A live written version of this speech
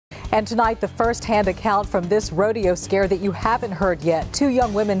And tonight, the first-hand account from this rodeo scare that you haven't heard yet. Two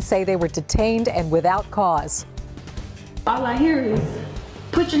young women say they were detained and without cause. All I hear is,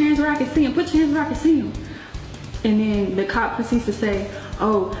 put your hands where I can see him, put your hands where I can see him. And then the cop proceeds to say,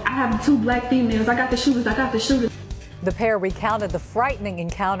 oh, I have two black females, I got the shooters, I got the shooters. The pair recounted the frightening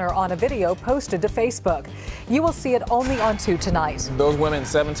encounter on a video posted to Facebook. You will see it only on 2 tonight. Those women,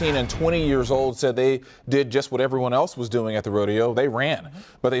 17 and 20 years old, said they did just what everyone else was doing at the rodeo. They ran,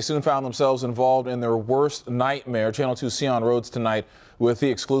 but they soon found themselves involved in their worst nightmare. Channel 2's Sion Rhodes tonight with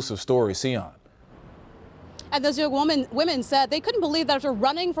the exclusive story. Sion. And those young women said they couldn't believe that after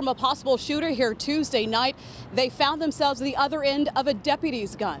running from a possible shooter here Tuesday night, they found themselves at the other end of a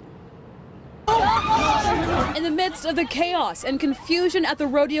deputy's gun. In the midst of the chaos and confusion at the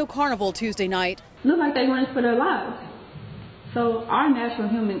rodeo carnival Tuesday night. Look like they running for their lives. So our natural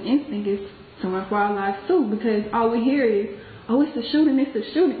human instinct is to run for our lives too, because all we hear is, oh, it's a shooting, it's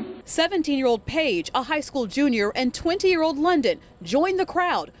a shooting. 17-year-old Paige, a high school junior, and 20-year-old London joined the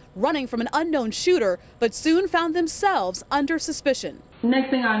crowd, running from an unknown shooter, but soon found themselves under suspicion. Next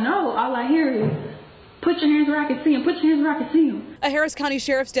thing I know, all I hear is, put your hands where I can see him, put your hands where I can see him. A Harris County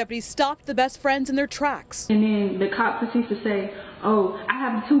Sheriff's deputy stopped the best friends in their tracks. And then the cop proceeds to say, oh, I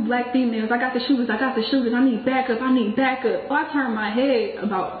have two black females, I got the shooters, I need backup, I need backup. So I turn my head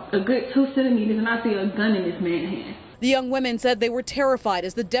about a good 2 centimeters and I see a gun in this man's hand. The young women said they were terrified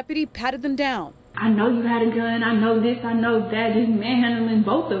as the deputy patted them down. I know you had a gun, I know this, I know that, just manhandling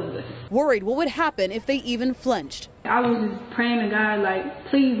both of us. Worried what would happen if they even flinched. I was just praying to God, like,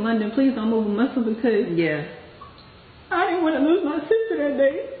 please, London, please don't move a muscle, because I didn't want to lose my sister that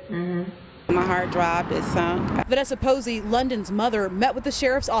day. My heart dropped, it sunk. Vanessa Posey, London's mother, met with the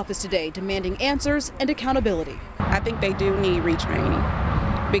sheriff's office today demanding answers and accountability. I think they do need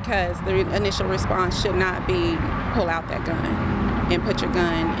retraining because the initial response should not be pull out that gun and put your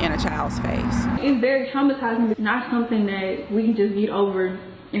gun in a child's face. It's very traumatizing. It's not something that we can just get over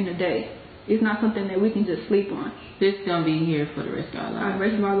in a day. It's not something that we can just sleep on. It's going to be here for the rest of our lives. The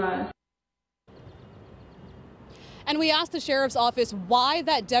rest of our lives. And we asked the sheriff's office why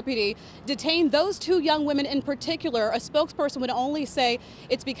that deputy detained those two young women in particular. A spokesperson would only say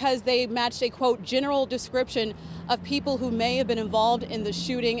it's because they matched a, quote, general description of people who may have been involved in the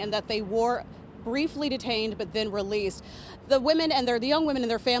shooting and that they were briefly detained but then released. The young women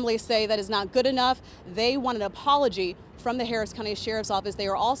and their families say that is not good enough. They want an apology from the Harris County Sheriff's Office. They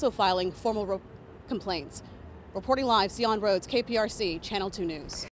are also filing formal complaints. Reporting live, Sion Rhodes, KPRC, Channel 2 News.